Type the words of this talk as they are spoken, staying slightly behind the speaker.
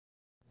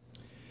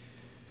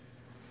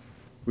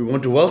We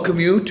want to welcome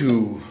you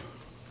to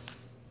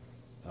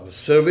our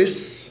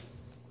service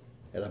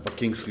at our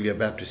Kingsclear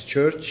Baptist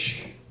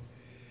Church.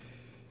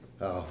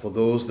 For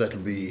those that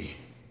will be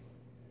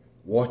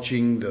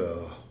watching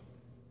the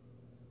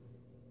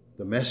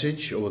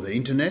message over the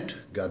internet,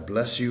 God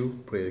bless you.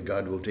 Pray that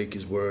God will take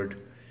His word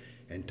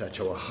and touch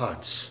our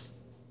hearts.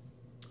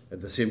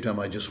 At the same time,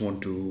 I just want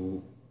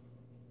to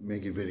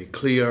make it very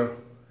clear.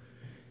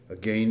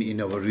 Again, in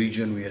our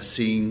region, we are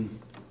seeing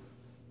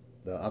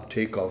the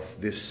uptake of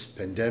this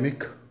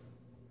pandemic,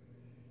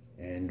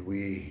 and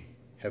we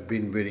have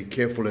been very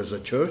careful as a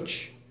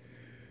church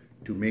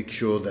to make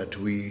sure that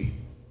we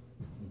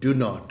do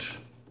not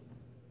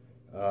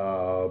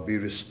be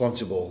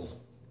responsible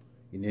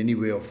in any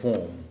way or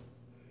form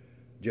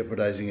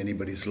jeopardizing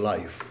anybody's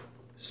life.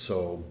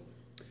 So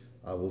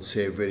I will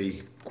say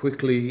very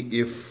quickly,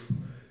 if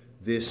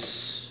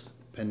this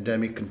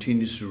pandemic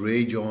continues to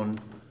rage on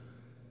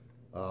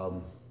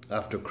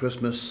after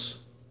Christmas,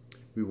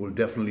 we will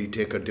definitely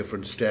take a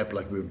different step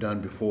like we've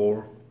done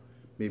before.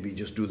 Maybe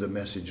just do the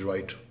message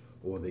right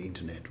over the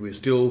internet. We're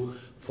still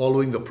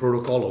following the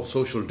protocol of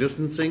social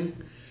distancing,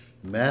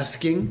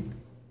 masking,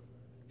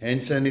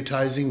 hand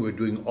sanitizing. We're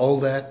doing all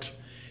that.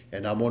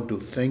 And I want to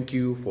thank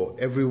you for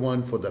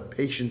everyone for the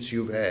patience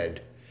you've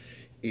had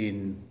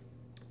in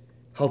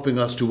helping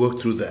us to work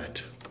through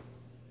that.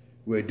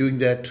 We're doing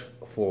that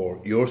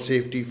for your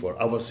safety,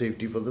 for our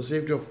safety, for the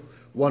safety of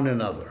one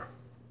another.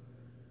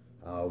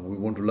 We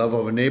want to love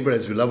our neighbor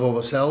as we love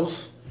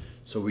ourselves,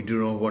 so we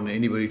do not want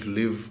anybody to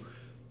leave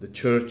the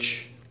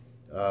church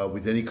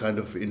with any kind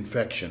of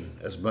infection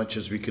as much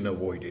as we can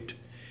avoid it.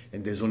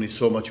 And there's only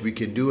so much we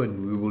can do,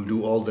 and we will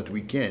do all that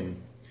we can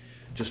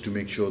just to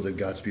make sure that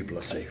God's people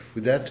are safe.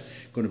 With that,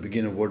 I'm going to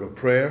begin a word of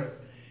prayer,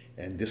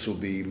 and this will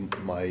be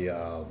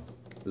my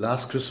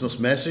last Christmas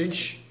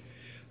message.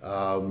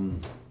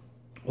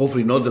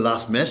 Hopefully not the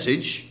last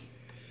message,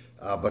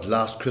 but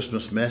last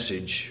Christmas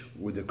message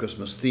with the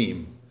Christmas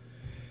theme.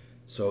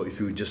 So if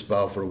you would just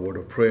bow for a word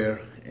of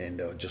prayer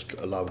and just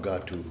allow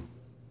God to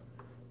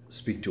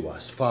speak to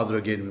us. Father,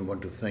 again, we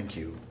want to thank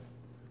you.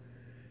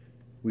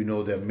 We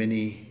know there are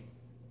many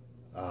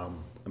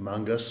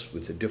among us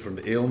with the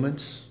different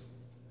ailments.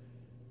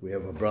 We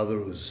have a brother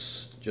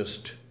who's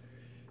just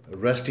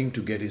resting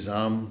to get his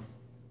arm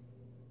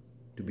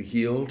to be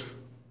healed.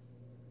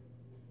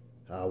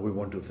 We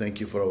want to thank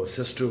you for our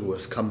sister who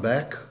has come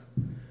back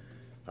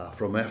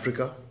from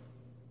Africa.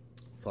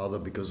 Father,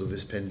 because of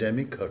this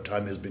pandemic, her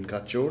time has been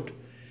cut short.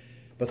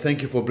 But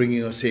thank you for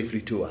bringing her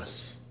safely to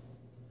us.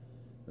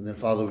 And then,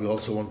 Father, we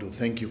also want to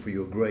thank you for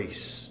your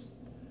grace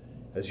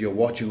as you're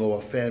watching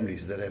over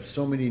families that have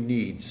so many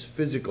needs,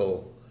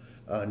 physical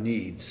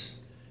needs.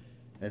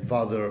 And,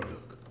 Father,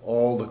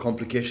 all the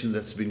complication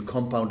that's been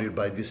compounded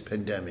by this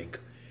pandemic,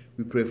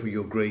 we pray for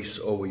your grace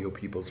over your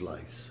people's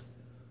lives.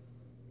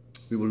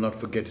 We will not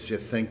forget to say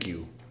thank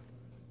you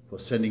for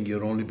sending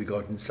your only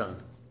begotten Son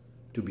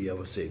to be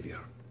our Savior.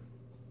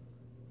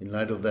 In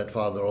light of that,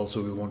 Father,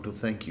 also we want to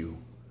thank you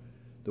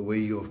the way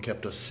you have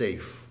kept us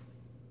safe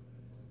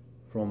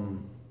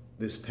from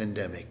this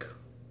pandemic.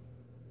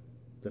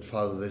 That,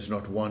 Father, there's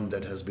not one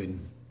that has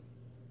been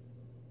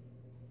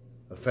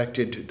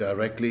affected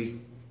directly.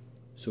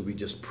 So we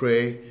just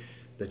pray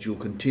that you'll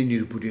continue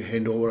to put your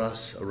hand over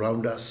us,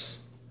 around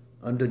us,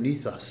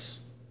 underneath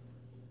us,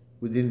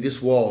 within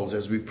these walls,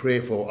 as we pray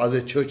for other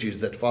churches,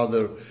 that,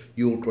 Father,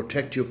 you'll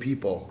protect your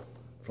people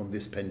from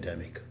this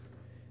pandemic.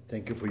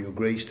 Thank you for your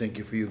grace. Thank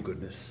you for your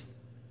goodness.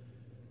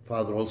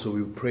 Father, also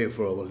we pray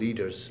for our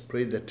leaders.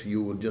 Pray that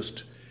you will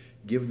just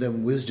give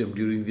them wisdom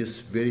during these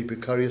very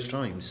precarious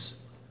times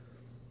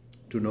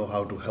to know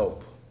how to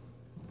help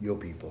your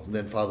people. And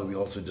then, Father, we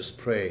also just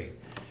pray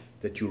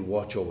that you'll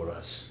watch over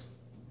us.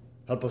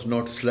 Help us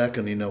not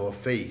slacken in our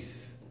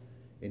faith,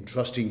 in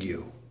trusting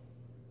you.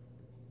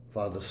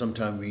 Father,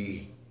 sometimes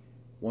we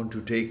want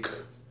to take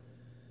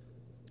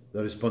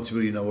the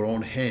responsibility in our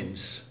own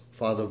hands.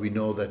 Father, we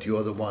know that you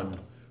are the one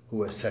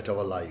who has set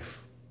our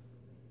life.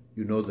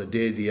 You know the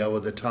day, the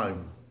hour, the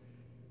time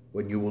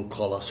when you will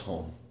call us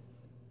home.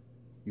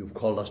 You've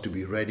called us to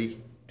be ready,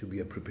 to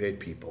be a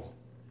prepared people.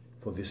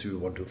 For this we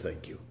want to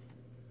thank you.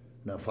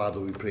 Now, Father,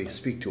 we pray,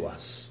 speak to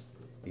us.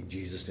 In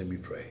Jesus' name we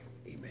pray.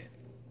 Amen.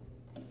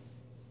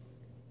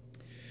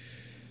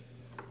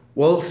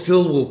 Well,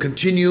 still we'll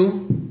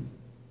continue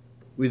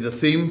with the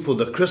theme for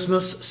the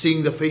Christmas,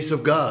 Seeing the Face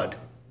of God.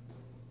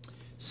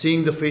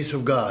 Seeing the Face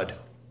of God.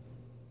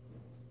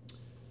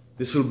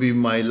 This will be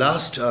my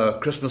last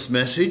Christmas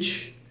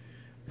message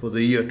for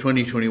the year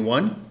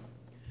 2021,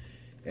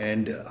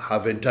 and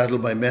I've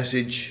entitled my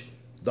message,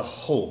 The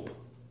Hope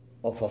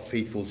of a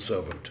Faithful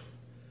Servant.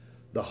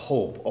 The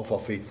Hope of a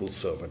Faithful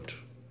Servant.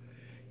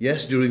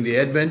 Yes, during the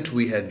Advent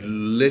we had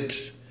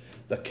lit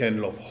the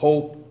candle of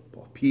hope,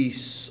 of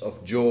peace,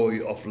 of joy,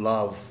 of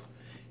love,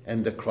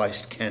 and the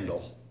Christ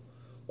candle.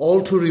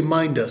 All to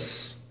remind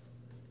us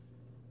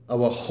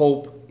our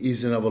hope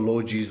is in our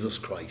Lord Jesus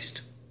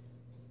Christ.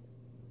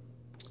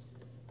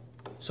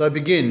 So I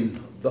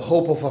begin, the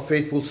hope of a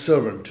faithful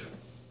servant,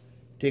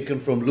 taken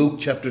from Luke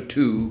chapter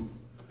 2,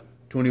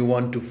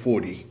 21 to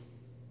 40.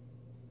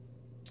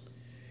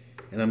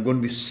 And I'm going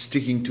to be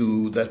sticking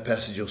to that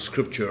passage of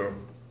Scripture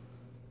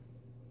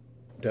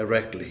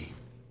directly.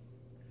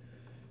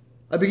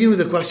 I begin with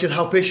the question,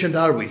 how patient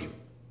are we?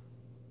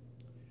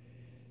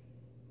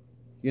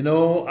 You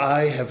know,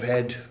 I have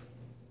had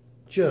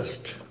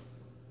just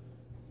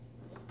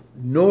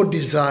no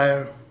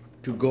desire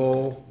to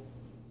go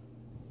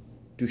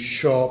to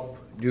shop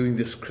during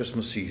this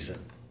Christmas season.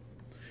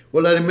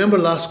 Well, I remember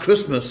last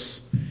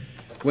Christmas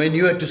when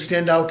you had to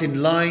stand out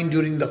in line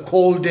during the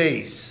cold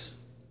days.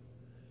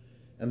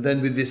 And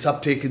then with this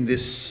uptake in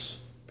this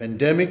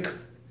pandemic,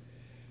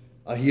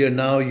 I hear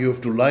now you have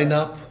to line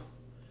up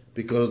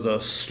because the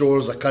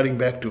stores are cutting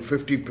back to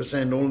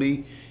 50%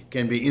 only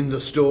can be in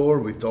the store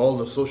with all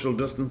the social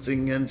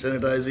distancing and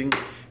sanitizing,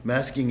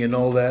 masking and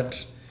all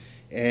that.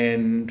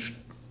 And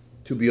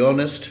to be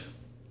honest,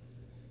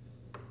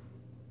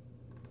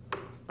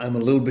 I'm a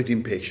little bit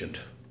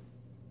impatient.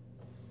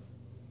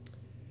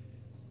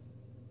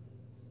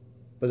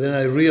 But then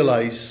I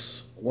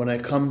realize when I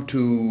come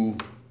to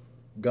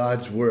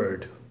God's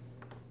Word,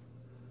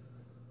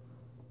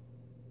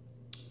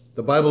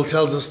 the Bible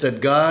tells us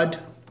that God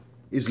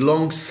is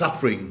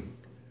long-suffering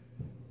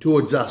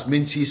towards us,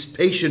 means He's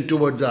patient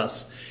towards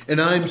us.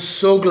 And I'm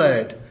so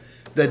glad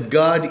that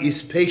God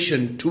is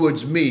patient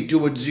towards me,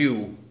 towards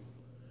you.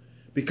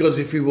 Because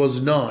if He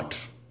was not,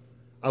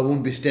 I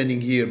wouldn't be standing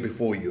here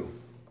before you.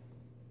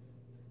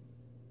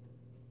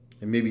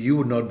 And maybe you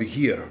would not be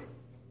here.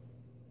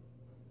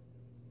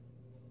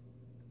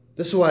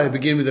 That's why I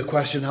begin with the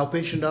question, how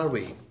patient are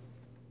we?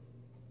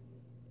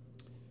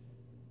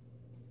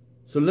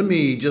 So let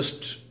me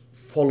just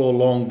follow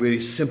along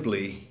very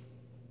simply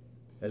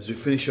as we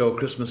finish our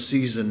Christmas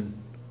season.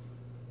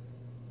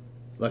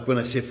 Like when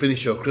I say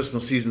finish our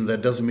Christmas season,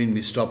 that doesn't mean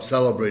we stop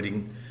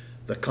celebrating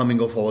the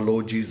coming of our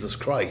Lord Jesus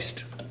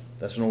Christ.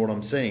 That's not what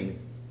I'm saying.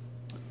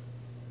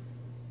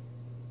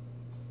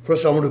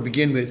 First, I want to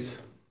begin with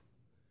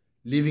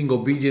living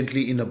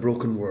obediently in a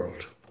broken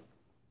world.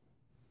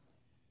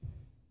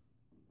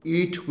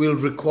 It will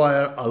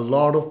require a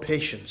lot of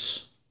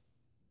patience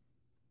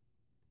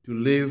to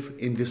live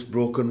in this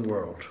broken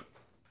world.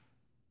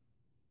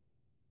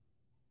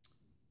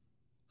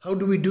 How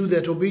do we do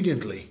that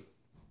obediently?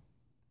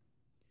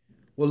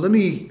 Well, let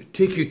me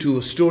take you to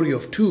a story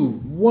of two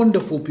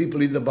wonderful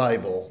people in the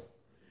Bible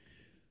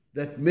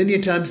that many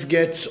times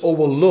gets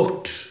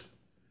overlooked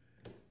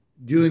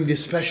during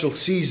this special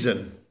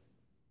season.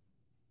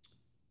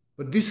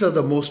 But these are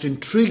the most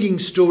intriguing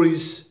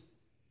stories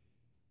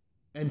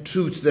and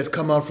truths that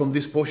come out from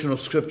this portion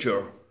of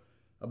Scripture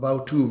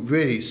about two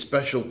very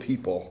special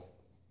people.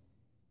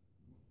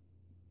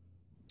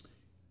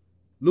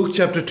 Luke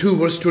chapter 2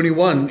 verse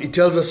 21, it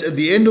tells us at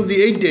the end of the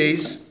 8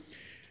 days,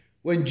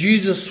 when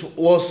Jesus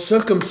was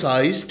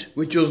circumcised,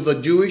 which was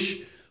the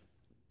Jewish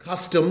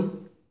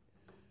custom,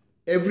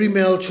 every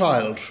male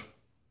child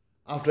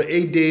after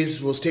 8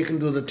 days was taken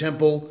to the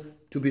temple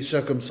to be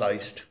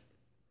circumcised.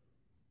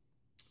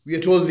 We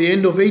are told at the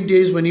end of 8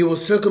 days when he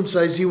was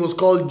circumcised, he was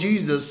called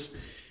Jesus.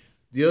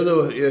 The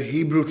other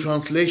Hebrew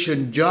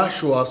translation,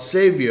 Joshua,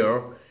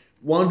 Savior,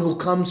 one who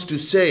comes to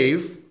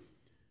save.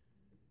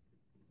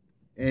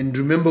 And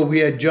remember, we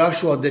had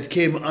Joshua that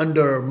came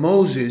under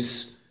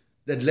Moses,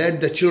 that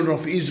led the children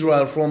of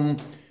Israel from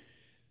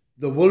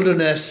the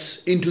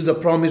wilderness into the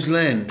promised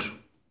land.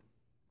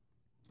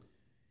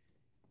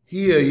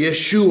 Here,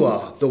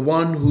 Yeshua, the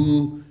one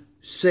who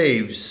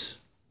saves.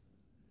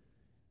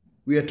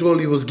 We are told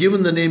he was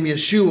given the name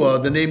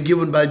Yeshua, the name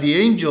given by the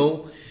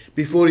angel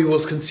before he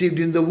was conceived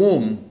in the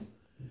womb.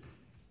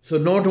 So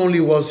not only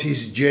was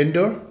his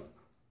gender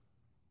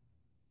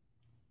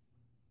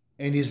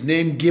and his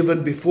name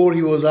given before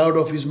he was out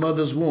of his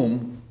mother's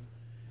womb,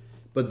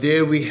 but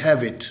there we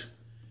have it.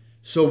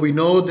 So we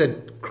know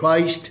that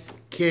Christ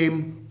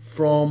came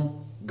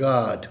from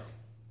God.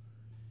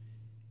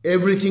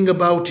 Everything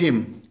about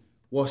him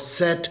was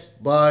set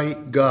by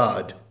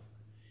God.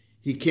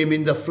 He came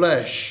in the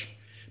flesh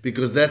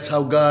because that's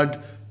how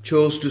God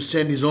chose to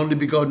send his only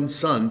begotten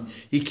Son.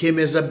 He came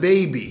as a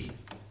baby.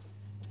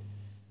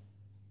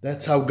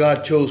 That's how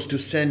God chose to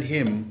send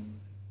him,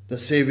 the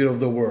Savior of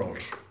the world.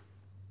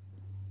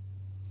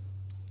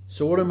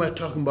 So what am I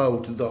talking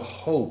about? The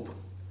hope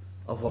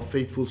of a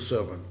faithful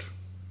servant.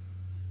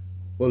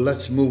 Well,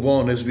 let's move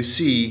on as we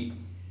see.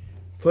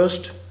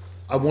 First,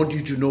 I want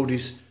you to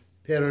notice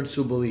parents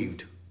who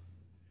believed.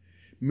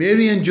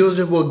 Mary and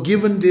Joseph were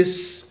given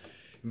this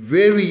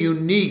very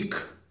unique,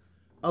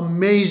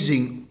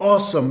 amazing,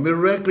 awesome,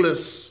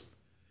 miraculous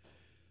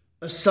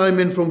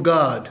assignment from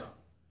God,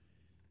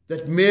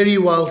 that Mary,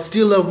 while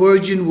still a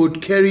virgin,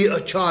 would carry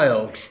a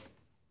child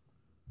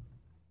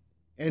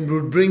and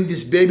would bring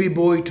this baby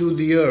boy to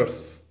the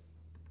earth.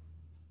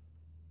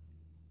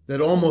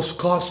 That almost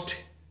cost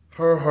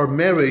her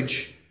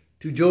marriage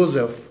to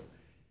Joseph.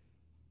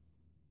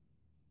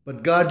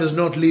 But God does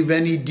not leave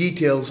any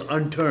details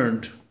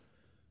unturned.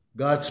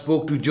 God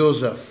spoke to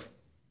Joseph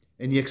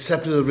and he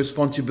accepted the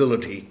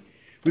responsibility.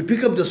 We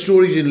pick up the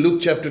stories in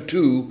Luke chapter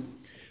 2,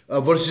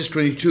 verses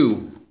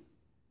 22.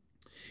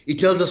 It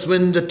tells us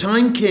when the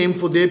time came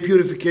for their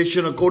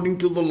purification according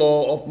to the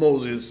law of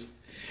Moses,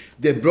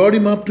 they brought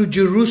him up to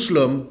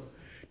Jerusalem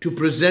to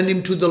present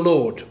him to the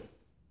Lord.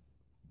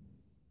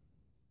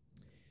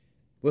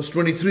 Verse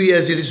 23,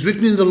 as it is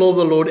written in the law of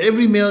the Lord,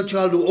 every male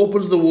child who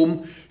opens the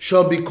womb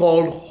shall be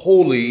called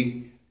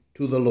holy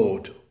to the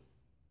Lord.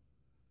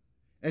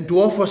 And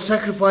to offer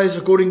sacrifice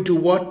according to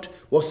what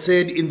was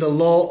said in the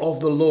law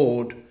of the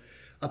Lord,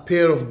 a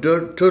pair of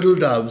turtle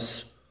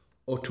doves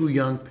or 2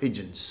 young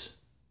pigeons.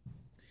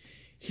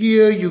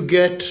 Here you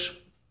get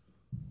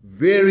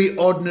very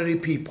ordinary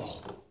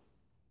people,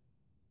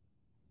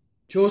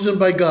 chosen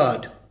by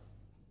God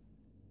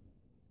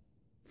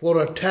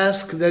for a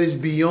task that is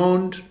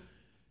beyond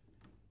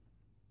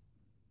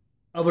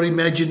our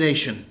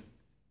imagination,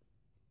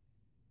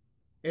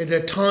 at a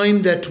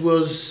time that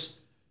was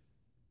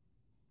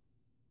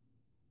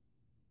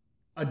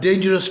a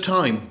dangerous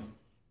time,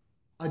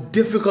 a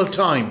difficult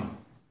time.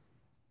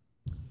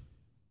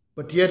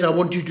 But yet I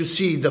want you to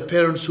see the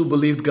parents who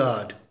believed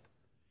God.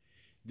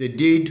 They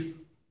did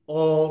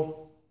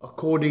all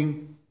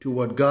according to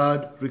what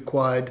God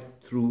required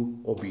through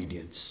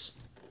obedience.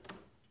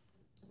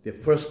 They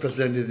first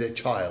presented their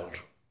child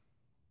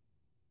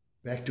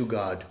back to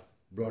God,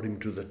 brought him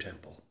to the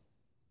temple.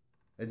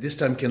 At this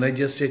time, can I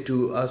just say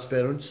to us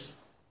parents,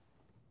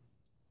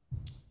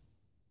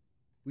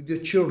 with your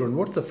children,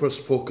 what's the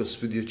first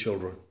focus with your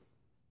children?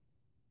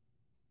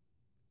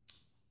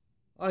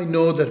 I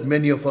know that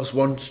many of us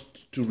want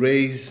to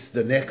raise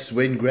the next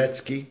Wayne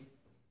Gretzky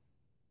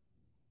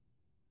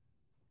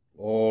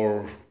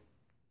or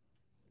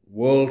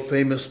world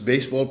famous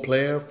baseball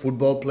player,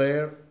 football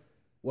player,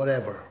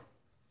 whatever.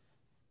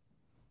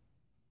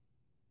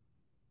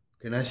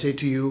 Can I say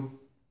to you,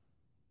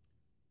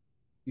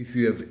 if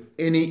you have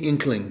any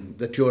inkling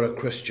that you're a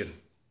Christian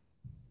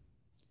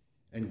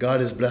and God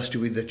has blessed you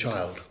with a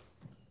child,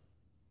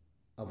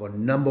 our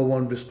number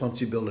one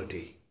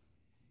responsibility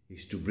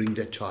is to bring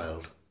that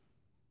child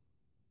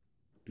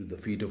to the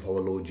feet of our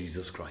Lord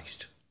Jesus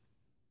Christ.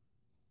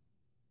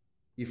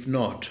 If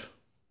not,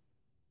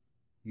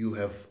 you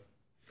have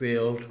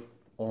failed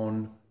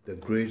on the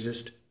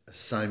greatest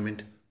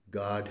assignment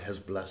God has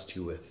blessed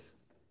you with.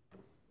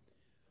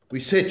 We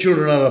say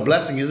children are a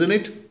blessing, isn't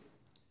it?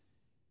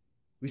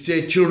 We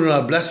say children are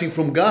a blessing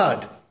from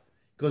God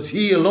because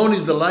He alone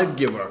is the life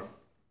giver.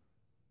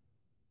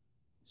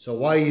 So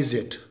why is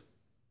it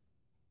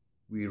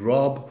we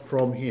rob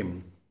from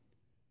Him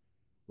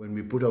when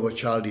we put our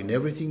child in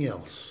everything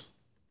else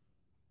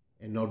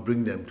and not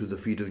bring them to the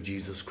feet of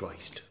Jesus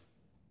Christ?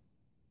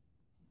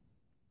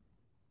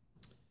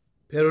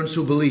 Parents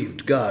who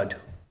believed God.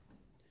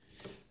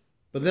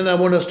 But then I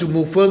want us to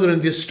move further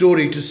in this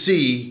story to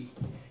see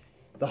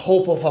the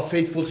hope of a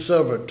faithful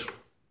servant.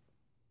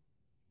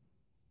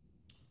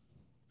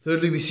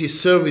 Thirdly, we see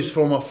service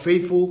from a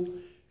faithful,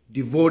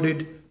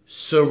 devoted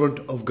servant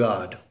of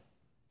God.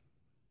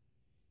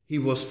 He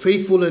was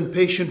faithful and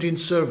patient in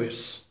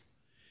service.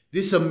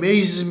 This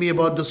amazes me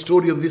about the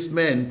story of this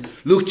man.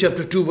 Luke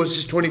chapter 2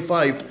 verses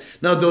 25.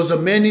 Now there was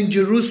a man in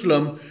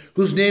Jerusalem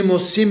whose name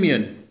was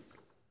Simeon.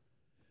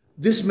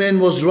 This man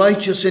was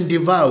righteous and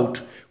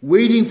devout,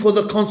 waiting for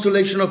the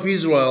consolation of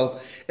Israel,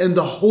 and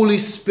the Holy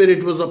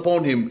Spirit was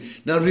upon him.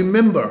 Now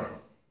remember,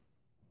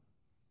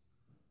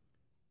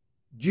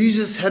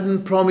 Jesus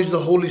hadn't promised the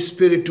Holy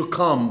Spirit to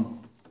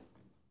come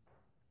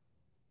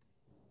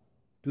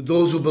to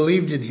those who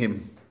believed in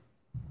Him.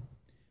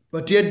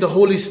 But yet the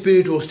Holy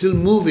Spirit was still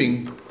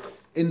moving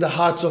in the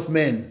hearts of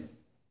men.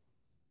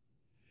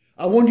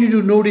 I want you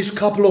to notice a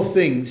couple of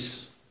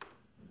things.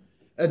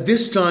 At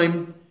this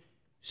time,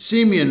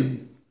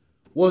 Simeon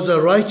was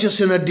a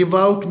righteous and a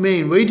devout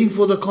man, waiting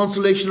for the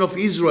consolation of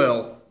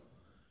Israel.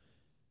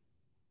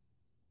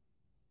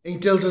 He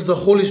tells us the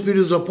Holy Spirit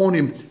was upon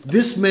him.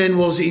 This man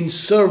was in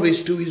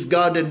service to his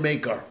God and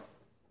Maker.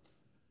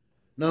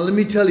 Now let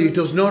me tell you, it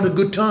was not a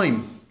good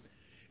time.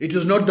 It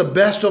was not the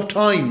best of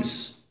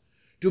times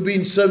to be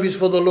in service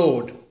for the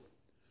Lord.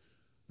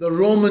 The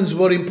Romans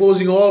were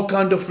imposing all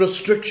kinds of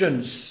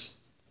restrictions.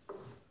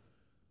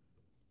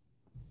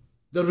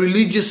 The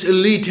religious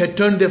elite had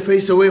turned their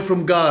face away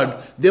from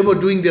God. They were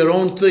doing their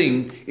own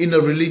thing in a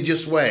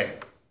religious way.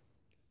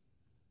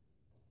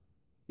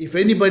 If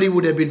anybody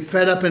would have been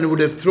fed up and would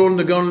have thrown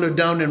the gauntlet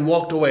down and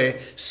walked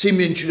away,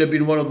 Simeon should have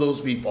been one of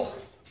those people.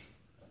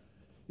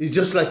 It's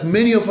just like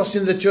many of us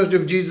in the Church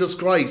of Jesus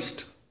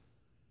Christ.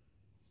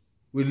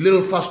 With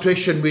little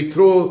frustration, we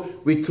throw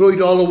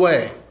it all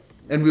away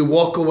and we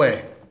walk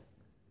away.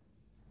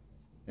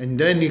 And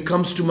then it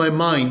comes to my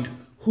mind,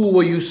 who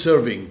were you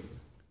serving?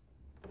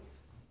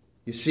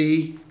 You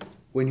see,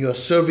 when you are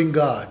serving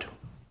God,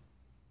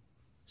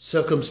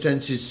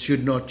 circumstances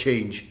should not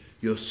change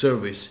your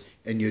service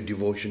and your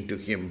devotion to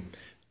Him.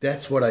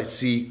 That's what I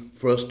see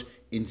first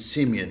in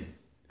Simeon.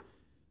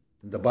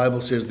 The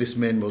Bible says this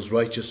man was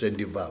righteous and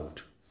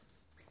devout.